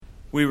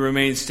We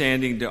remain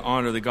standing to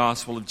honor the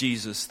gospel of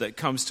Jesus that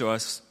comes to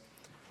us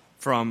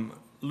from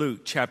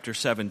Luke chapter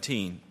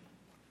 17.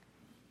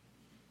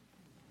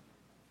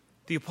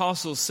 The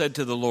apostles said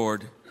to the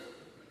Lord,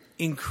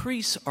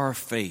 "Increase our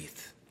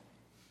faith."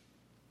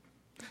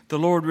 The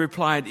Lord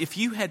replied, "If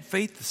you had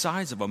faith the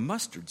size of a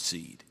mustard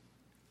seed,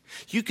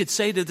 you could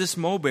say to this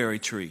mulberry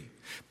tree,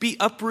 'Be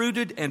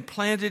uprooted and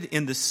planted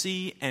in the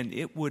sea,' and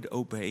it would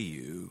obey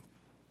you.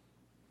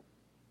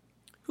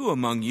 Who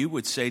among you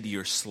would say to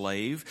your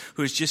slave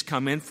who has just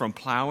come in from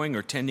plowing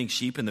or tending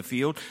sheep in the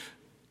field,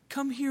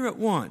 'Come here at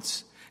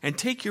once and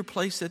take your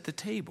place at the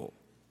table'?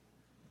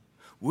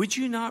 Would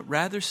you not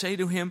rather say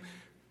to him,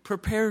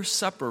 'Prepare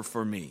supper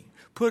for me,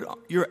 put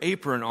your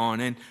apron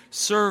on and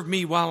serve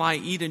me while I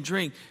eat and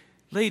drink.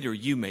 Later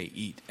you may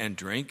eat and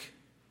drink'?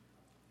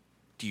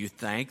 Do you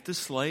thank the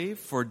slave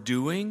for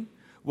doing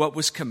what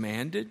was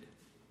commanded?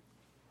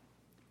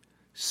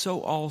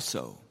 So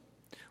also,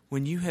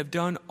 when you have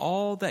done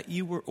all that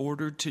you were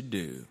ordered to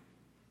do,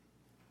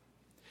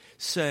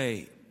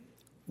 say,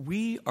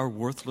 'We are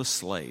worthless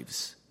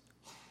slaves.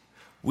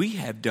 We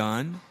have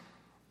done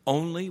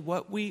only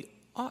what we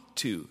ought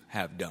to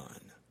have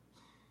done.'"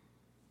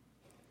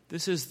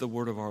 This is the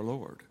word of our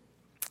Lord.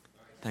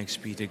 Thanks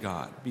be to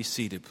God. Be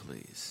seated,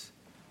 please.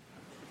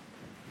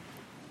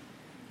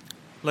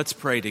 Let's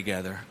pray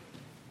together.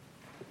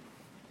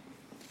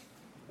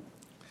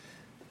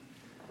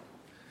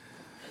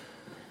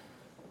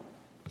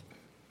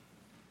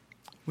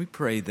 We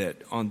pray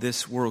that on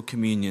this World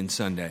Communion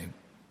Sunday,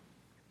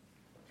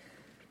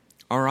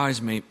 our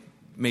eyes may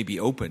be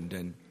opened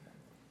and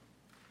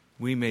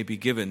we may be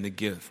given the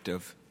gift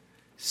of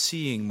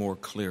seeing more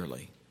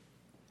clearly,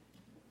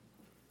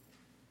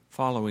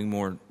 following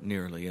more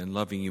nearly, and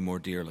loving you more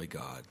dearly,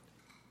 God.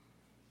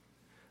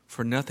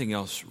 For nothing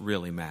else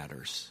really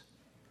matters.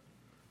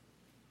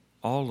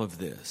 All of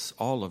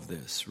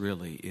this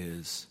really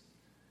is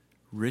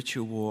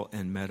ritual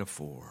and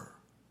metaphor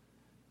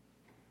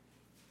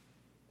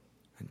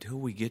until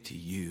we get to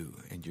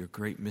you and your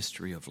great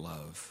mystery of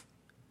love.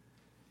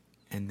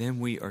 And then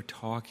we are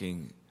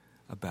talking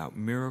about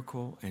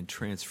miracle and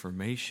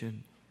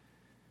transformation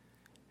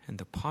and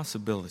the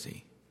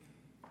possibility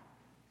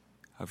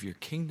of your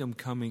kingdom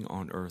coming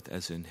on earth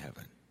as in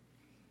heaven.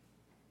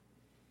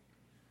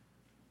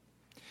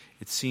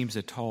 It seems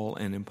a tall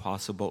and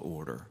impossible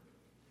order,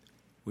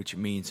 which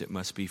means it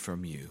must be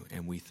from you,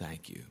 and we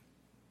thank you.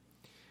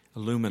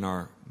 Illumine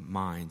our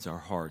minds, our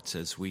hearts,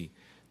 as we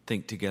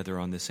think together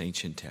on this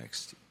ancient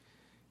text.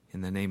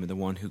 In the name of the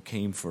one who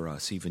came for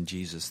us, even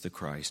Jesus the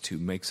Christ, who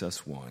makes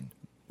us one,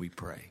 we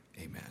pray.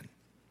 Amen.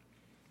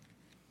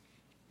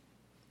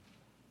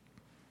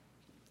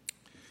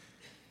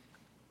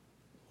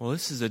 Well,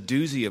 this is a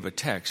doozy of a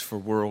text for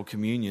World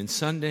Communion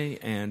Sunday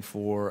and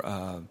for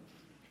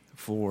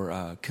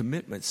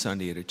Commitment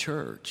Sunday at a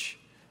church.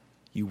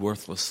 You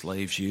worthless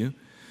slaves, you.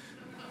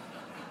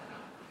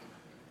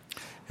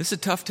 It's a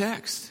tough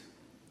text.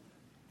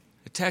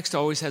 A text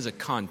always has a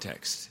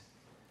context.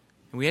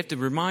 And we have to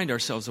remind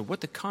ourselves of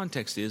what the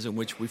context is in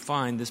which we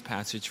find this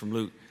passage from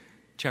Luke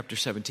chapter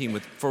 17.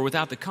 For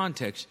without the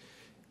context,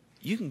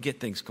 you can get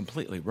things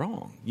completely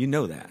wrong. You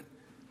know that.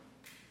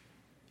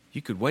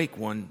 You could wake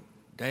one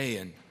day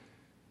and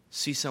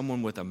see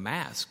someone with a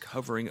mask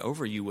hovering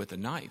over you with a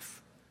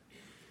knife.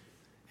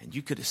 And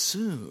you could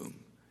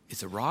assume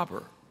it's a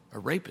robber, a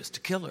rapist, a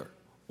killer.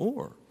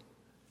 Or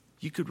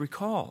you could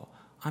recall,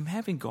 I'm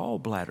having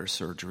gallbladder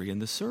surgery, and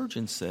the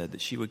surgeon said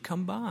that she would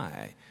come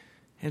by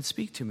and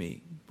speak to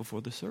me before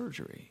the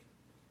surgery.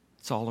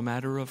 It's all a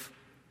matter of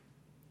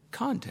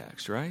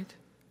context, right?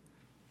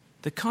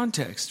 The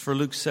context for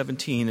Luke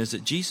 17 is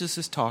that Jesus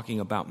is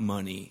talking about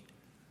money.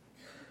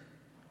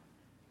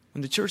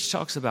 When the church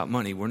talks about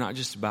money, we're not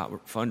just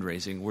about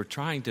fundraising. We're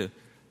trying to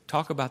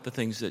talk about the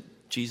things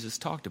that Jesus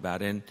talked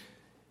about. And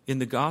in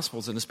the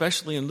Gospels, and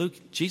especially in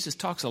Luke, Jesus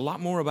talks a lot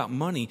more about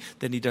money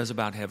than he does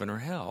about heaven or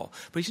hell.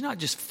 But he's not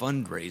just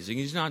fundraising.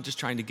 He's not just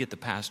trying to get the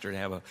pastor to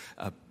have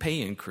a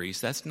pay increase.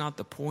 That's not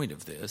the point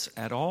of this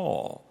at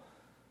all.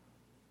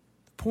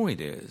 The point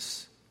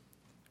is,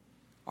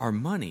 our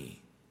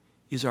money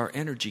is our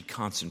energy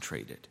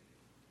concentrated.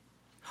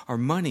 Our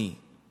money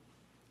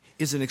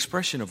is an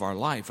expression of our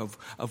life,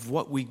 of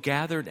what we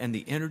gathered and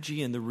the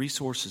energy and the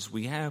resources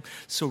we have.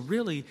 So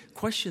really,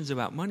 questions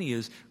about money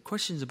is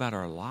questions about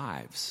our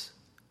lives.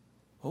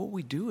 What will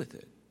we do with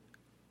it?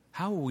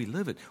 How will we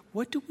live it?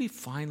 What do we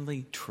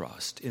finally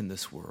trust in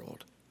this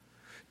world?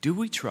 Do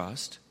we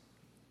trust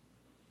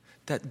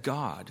that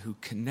God, who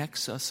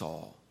connects us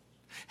all,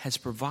 has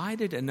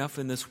provided enough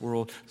in this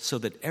world so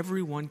that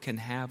everyone can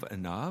have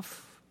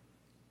enough?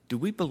 Do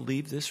we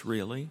believe this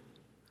really?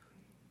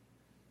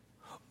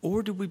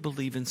 Or do we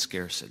believe in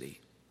scarcity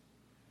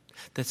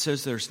that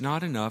says there's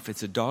not enough,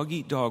 it's a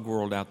dog-eat-dog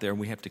world out there, and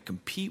we have to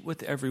compete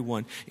with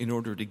everyone in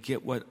order to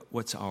get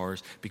what's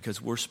ours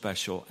because we're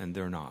special and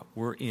they're not.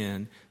 We're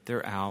in,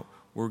 they're out,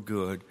 we're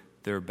good,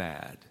 they're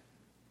bad.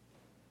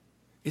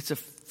 It's a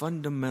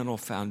fundamental,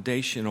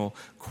 foundational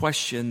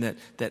question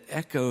that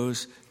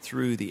echoes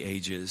through the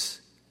ages.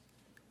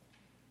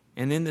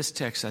 And in this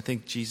text, I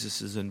think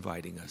Jesus is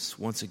inviting us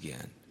once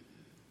again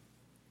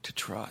to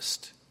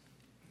trust,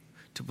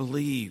 to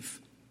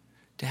believe,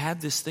 to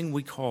have this thing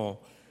we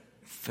call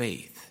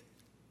faith.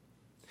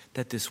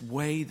 That this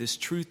way, this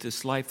truth,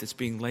 this life that's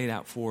being laid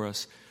out for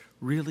us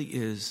really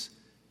is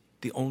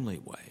the only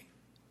way,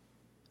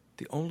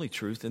 the only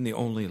truth, and the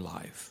only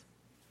life.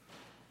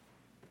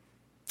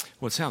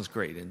 Well, it sounds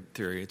great in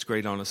theory. It's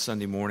great on a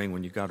Sunday morning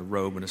when you've got a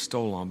robe and a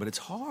stole on, but it's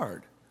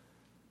hard.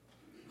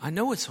 I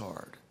know it's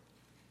hard.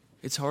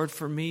 It's hard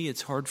for me.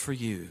 It's hard for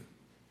you.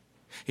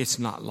 It's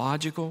not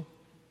logical.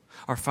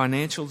 Our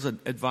financial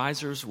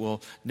advisors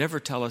will never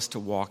tell us to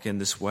walk in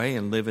this way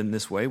and live in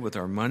this way with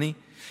our money.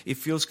 It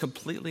feels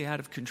completely out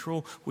of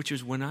control, which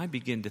is when I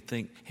begin to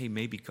think, hey,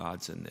 maybe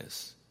God's in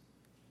this.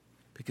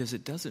 Because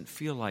it doesn't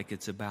feel like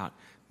it's about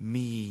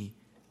me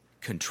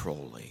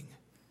controlling.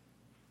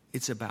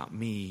 It's about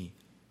me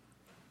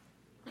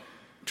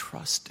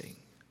trusting.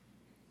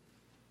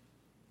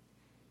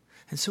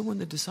 And so when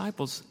the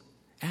disciples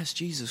asked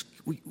Jesus,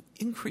 we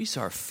increase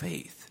our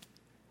faith,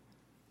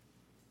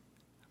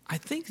 I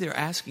think they're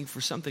asking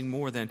for something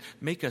more than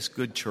make us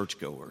good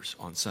churchgoers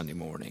on Sunday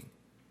morning.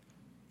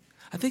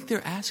 I think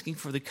they're asking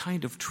for the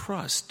kind of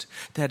trust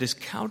that is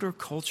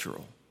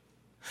countercultural,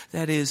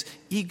 that is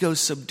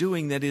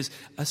ego-subduing, that is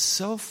a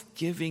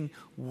self-giving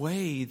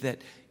way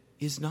that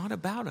is not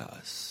about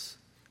us,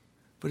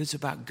 but it's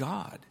about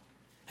God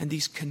and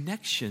these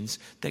connections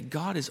that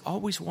God is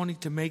always wanting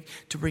to make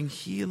to bring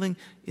healing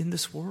in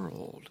this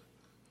world.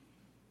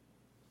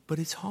 But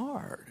it's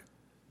hard.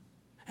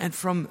 And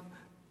from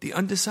the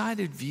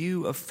undecided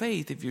view of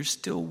faith, if you're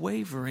still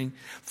wavering,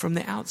 from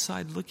the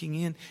outside looking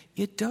in,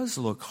 it does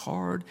look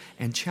hard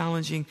and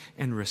challenging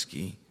and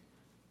risky.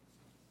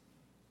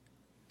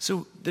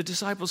 So the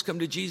disciples come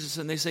to Jesus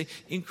and they say,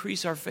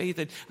 increase our faith.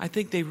 And I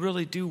think they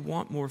really do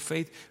want more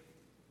faith.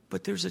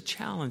 But there's a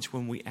challenge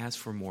when we ask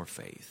for more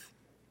faith.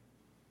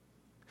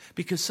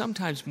 Because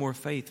sometimes more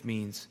faith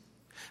means,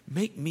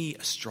 make me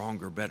a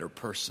stronger, better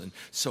person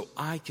so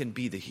I can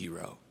be the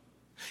hero.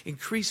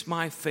 Increase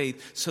my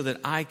faith so that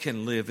I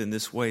can live in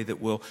this way that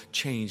will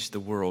change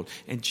the world.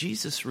 And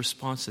Jesus'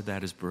 response to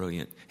that is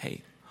brilliant.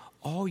 Hey,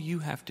 all you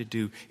have to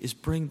do is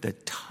bring the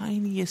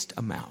tiniest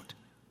amount.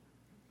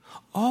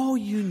 All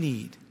you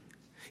need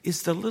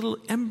is the little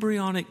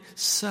embryonic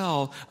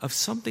cell of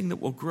something that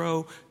will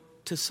grow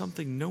to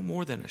something no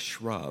more than a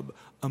shrub,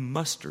 a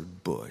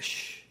mustard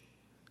bush.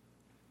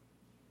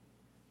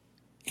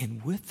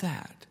 And with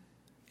that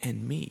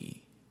and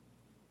me,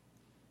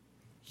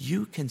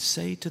 you can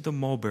say to the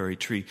mulberry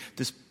tree,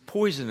 this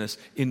poisonous,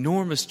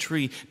 enormous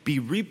tree, be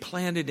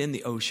replanted in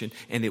the ocean,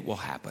 and it will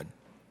happen.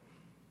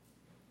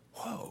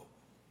 Whoa.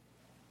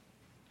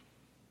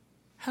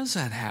 How does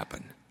that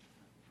happen?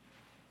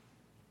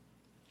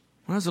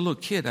 When I was a little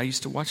kid, I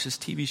used to watch this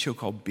TV show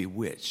called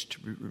Bewitched.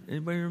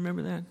 Anybody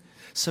remember that?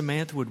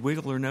 Samantha would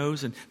wiggle her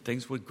nose and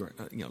things would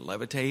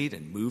levitate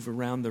and move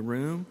around the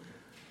room.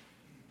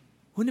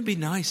 Wouldn't it be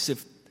nice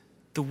if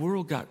the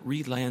world got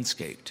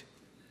re-landscaped?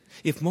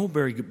 If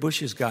mulberry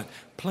bushes got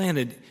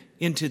planted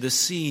into the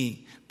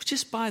sea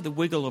just by the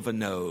wiggle of a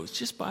nose,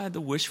 just by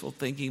the wishful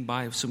thinking,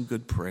 by some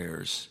good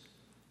prayers.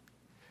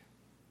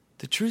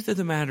 The truth of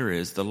the matter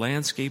is the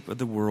landscape of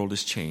the world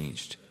has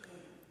changed.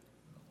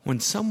 When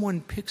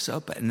someone picks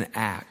up an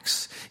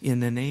axe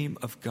in the name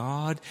of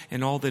God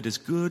and all that is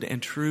good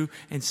and true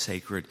and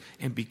sacred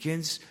and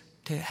begins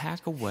to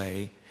hack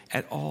away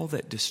at all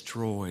that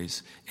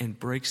destroys and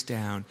breaks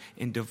down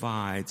and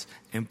divides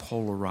and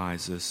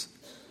polarizes.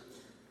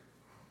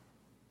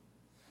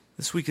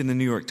 This week in the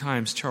New York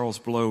Times, Charles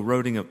Blow,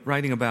 writing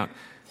about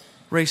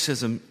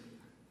racism,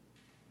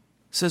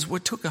 says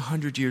what took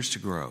 100 years to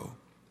grow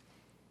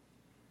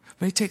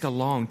may take a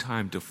long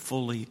time to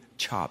fully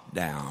chop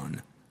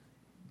down.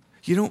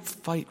 You don't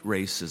fight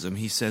racism,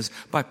 he says,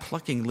 by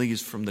plucking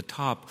leaves from the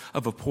top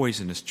of a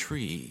poisonous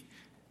tree.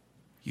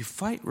 You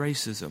fight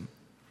racism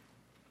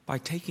by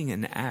taking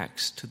an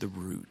axe to the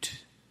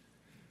root.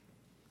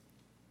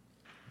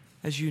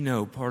 As you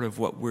know, part of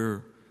what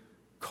we're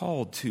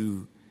called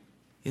to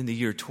in the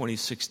year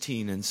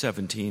 2016 and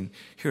 17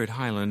 here at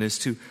Highland is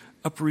to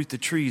uproot the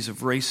trees of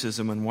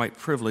racism and white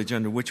privilege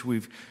under which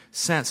we've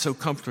sat so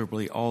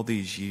comfortably all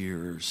these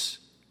years.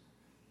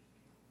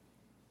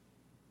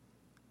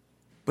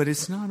 But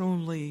it's not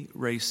only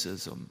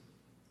racism.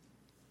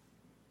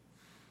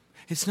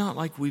 It's not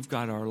like we've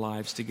got our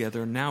lives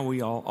together and now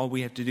all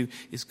we have to do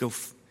is go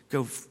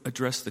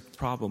address the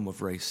problem of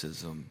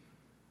racism.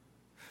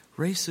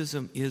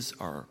 Racism is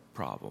our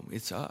problem.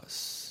 It's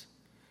us.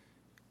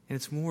 And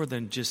it's more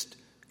than just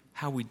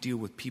how we deal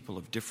with people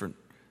of different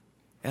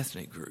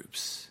ethnic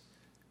groups.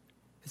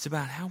 It's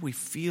about how we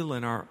feel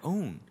in our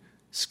own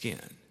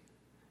skin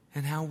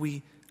and how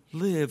we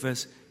live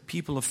as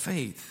people of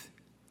faith.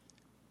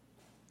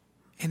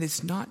 And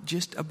it's not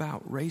just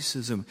about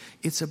racism.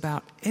 It's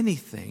about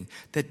anything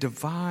that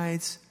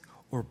divides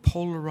or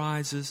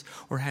polarizes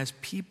or has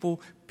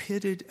people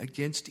pitted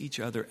against each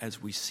other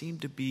as we seem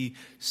to be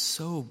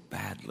so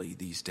badly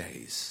these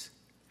days.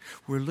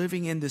 We're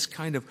living in this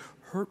kind of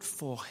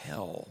hurtful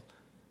hell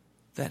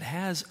that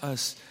has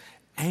us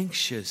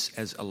anxious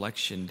as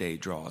election day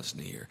draws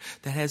near,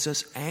 that has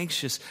us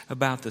anxious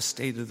about the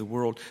state of the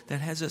world,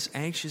 that has us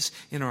anxious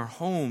in our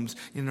homes,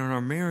 in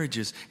our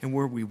marriages, and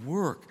where we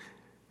work.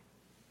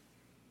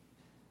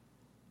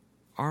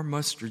 Our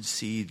mustard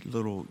seed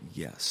little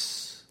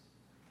yes.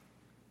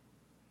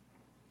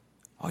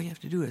 All you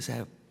have to do is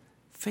have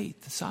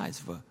faith the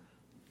size of a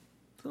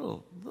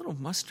little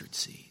mustard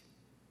seed.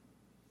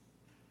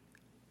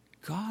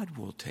 God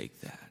will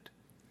take that.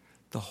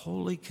 The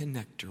Holy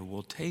Connector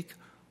will take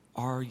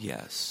our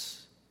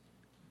yes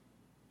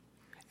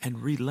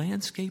and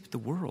re-landscape the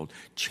world,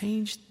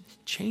 change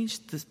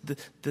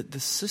the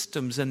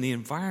systems and the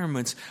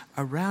environments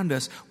around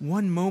us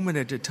one moment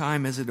at a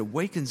time as it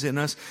awakens in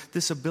us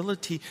this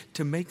ability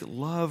to make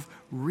love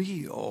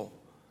real.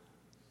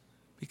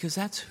 Because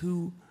that's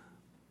who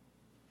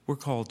we're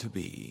called to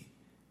be.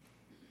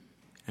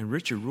 And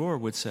Richard Rohr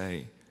would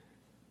say,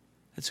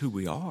 that's who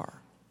we are.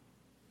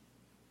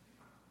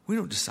 We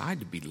don't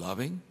decide to be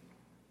loving.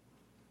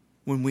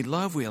 When we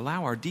love, we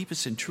allow our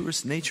deepest and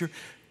truest nature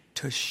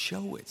to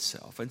show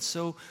itself. And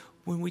so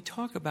when we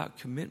talk about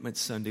Commitment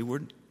Sunday,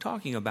 we're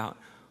talking about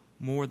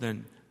more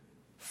than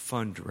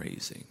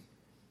fundraising.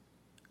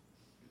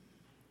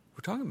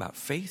 We're talking about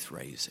faith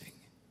raising,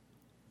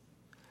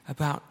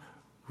 about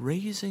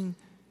raising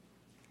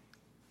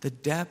the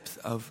depth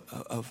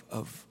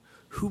of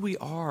who we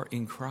are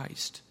in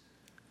Christ,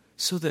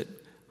 so that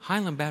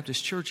Highland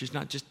Baptist Church is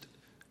not just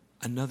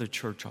another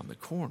church on the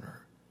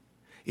corner.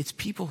 It's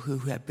people who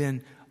have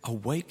been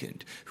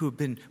awakened, who have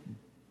been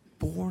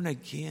born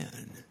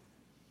again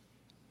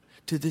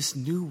to this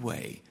new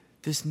way,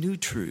 this new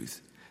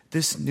truth,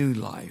 this new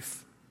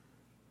life.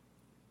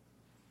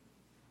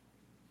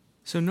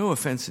 So no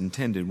offense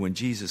intended when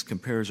Jesus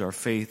compares our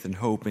faith and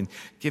hope and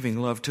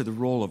giving love to the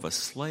role of a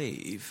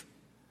slave.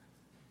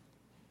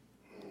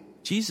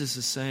 Jesus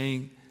is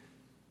saying,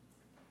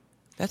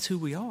 that's who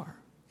we are.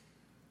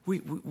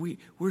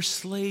 We're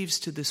slaves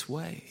to this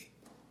way.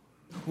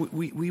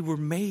 We were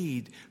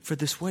made for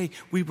this way.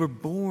 We were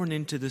born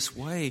into this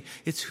way.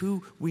 It's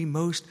who we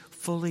most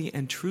fully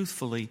and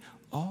truthfully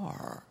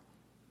are.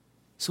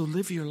 So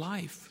live your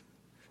life.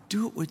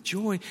 Do it with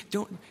joy.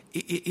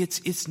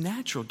 It's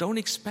natural. Don't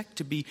expect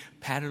to be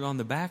patted on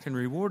the back and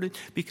rewarded,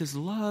 because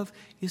love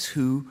is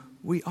who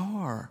we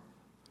are.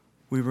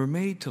 We were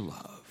made to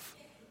love.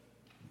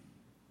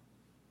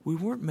 We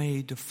weren't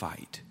made to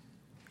fight.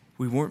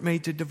 We weren't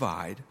made to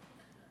divide.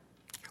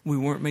 We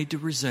weren't made to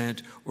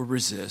resent or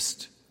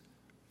resist.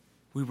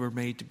 We were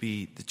made to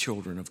be the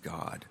children of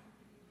God.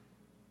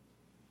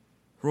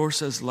 Rohr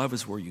says love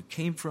is where you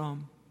came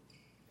from,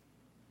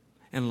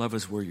 and love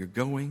is where you're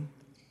going.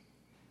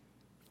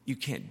 You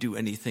can't do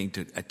anything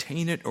to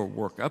attain it or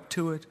work up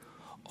to it.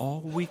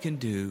 All we can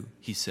do,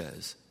 he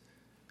says,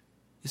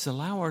 is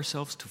allow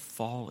ourselves to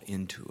fall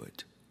into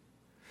it,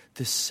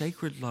 this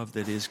sacred love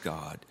that is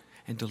God,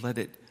 and to let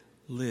it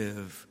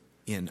live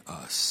in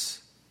us.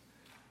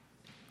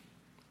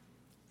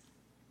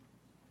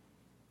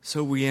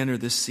 So we enter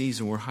this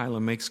season where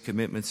Highland makes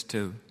commitments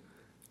to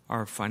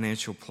our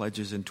financial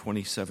pledges in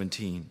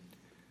 2017.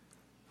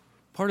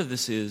 Part of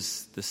this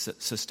is the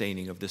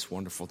sustaining of this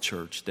wonderful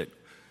church that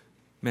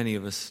many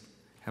of us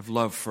have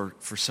loved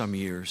for some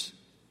years.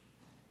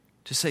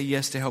 To say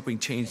yes to helping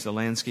change the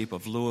landscape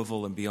of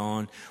Louisville and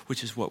beyond,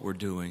 which is what we're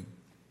doing.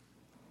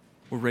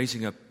 We're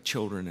raising up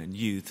children and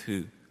youth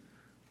who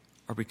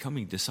are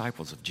becoming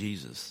disciples of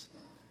Jesus,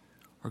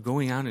 are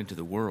going out into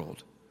the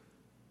world.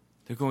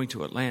 They're going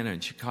to Atlanta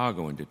and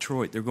Chicago and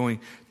Detroit. They're going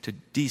to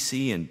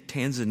D.C. and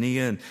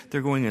Tanzania, and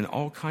they're going in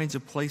all kinds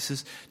of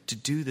places to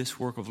do this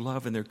work of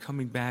love, and they're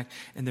coming back,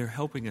 and they're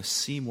helping us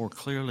see more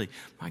clearly.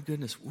 My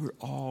goodness, we're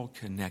all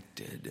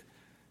connected.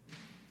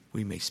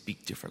 We may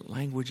speak different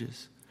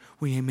languages.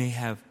 We may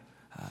have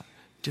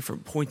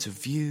different points of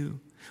view.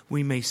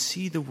 We may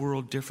see the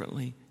world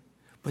differently,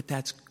 but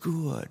that's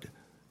good.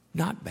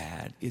 Not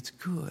bad, it's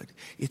good.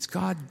 It's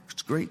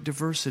God's great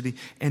diversity,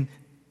 and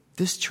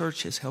this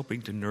church is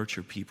helping to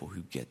nurture people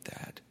who get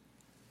that.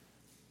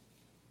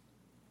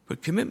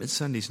 But Commitment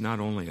Sunday is not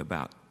only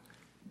about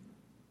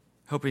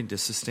helping to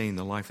sustain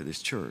the life of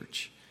this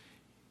church.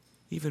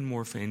 Even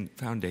more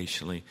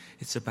foundationally,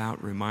 it's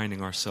about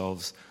reminding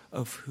ourselves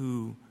of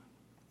who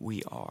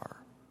we are.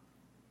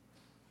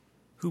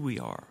 Who we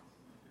are.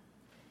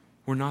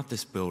 We're not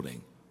this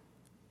building.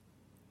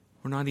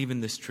 We're not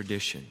even this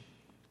tradition.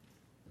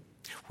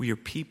 We are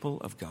people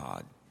of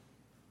God,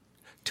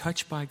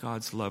 touched by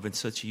God's love in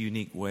such a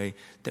unique way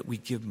that we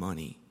give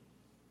money,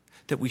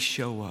 that we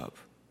show up,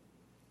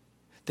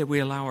 that we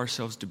allow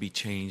ourselves to be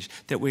changed,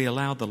 that we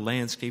allow the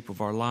landscape of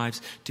our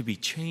lives to be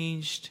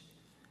changed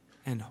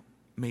and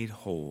made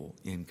whole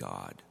in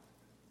God.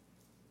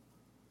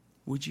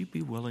 Would you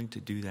be willing to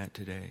do that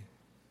today?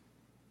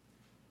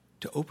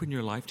 To open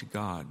your life to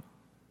God,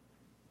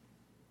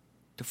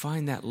 to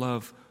find that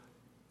love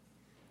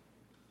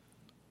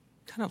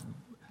kind of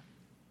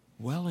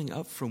welling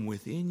up from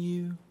within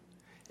you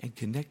and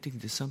connecting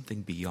to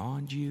something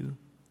beyond you,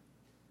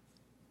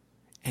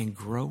 and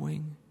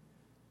growing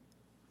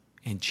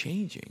and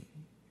changing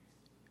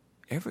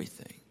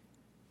everything.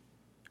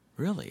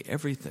 Really,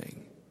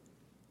 everything.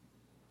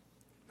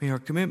 May our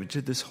commitment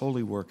to this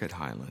holy work at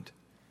Highland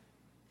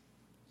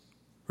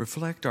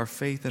reflect our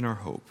faith and our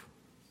hope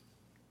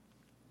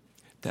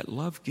that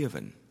love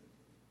given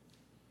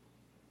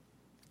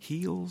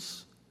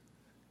heals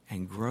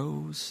and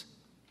grows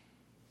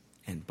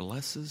and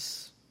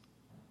blesses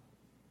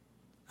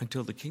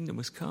until the kingdom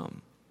has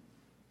come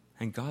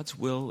and God's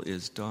will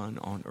is done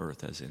on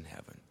earth as in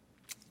heaven.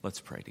 Let's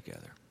pray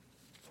together.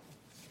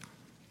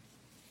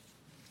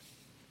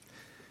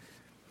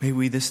 May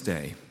we this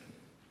day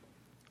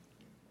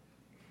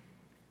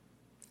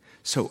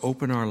so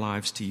open our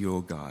lives to you,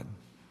 O God,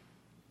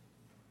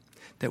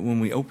 that when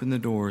we open the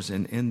doors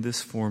and end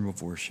this form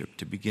of worship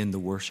to begin the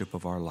worship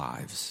of our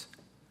lives,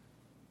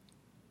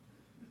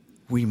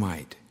 we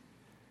might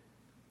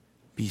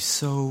be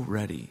so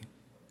ready,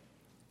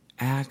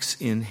 axe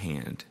in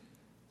hand,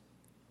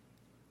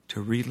 to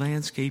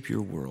re-landscape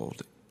your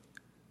world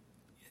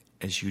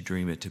as you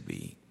dream it to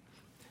be.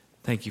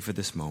 Thank you for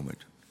this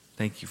moment.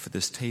 Thank you for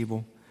this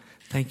table.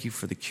 Thank you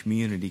for the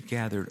community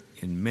gathered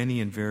in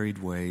many and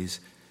varied ways,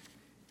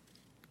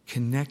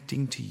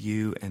 connecting to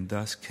you and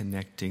thus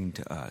connecting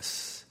to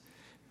us.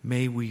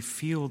 May we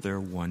feel their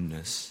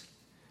oneness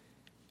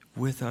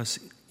with us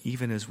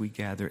even as we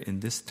gather in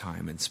this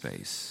time and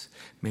space.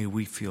 May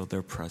we feel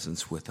their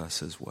presence with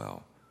us as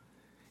well.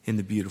 In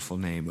the beautiful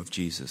name of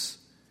Jesus,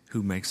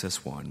 who makes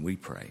us one, we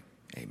pray.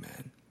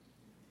 Amen.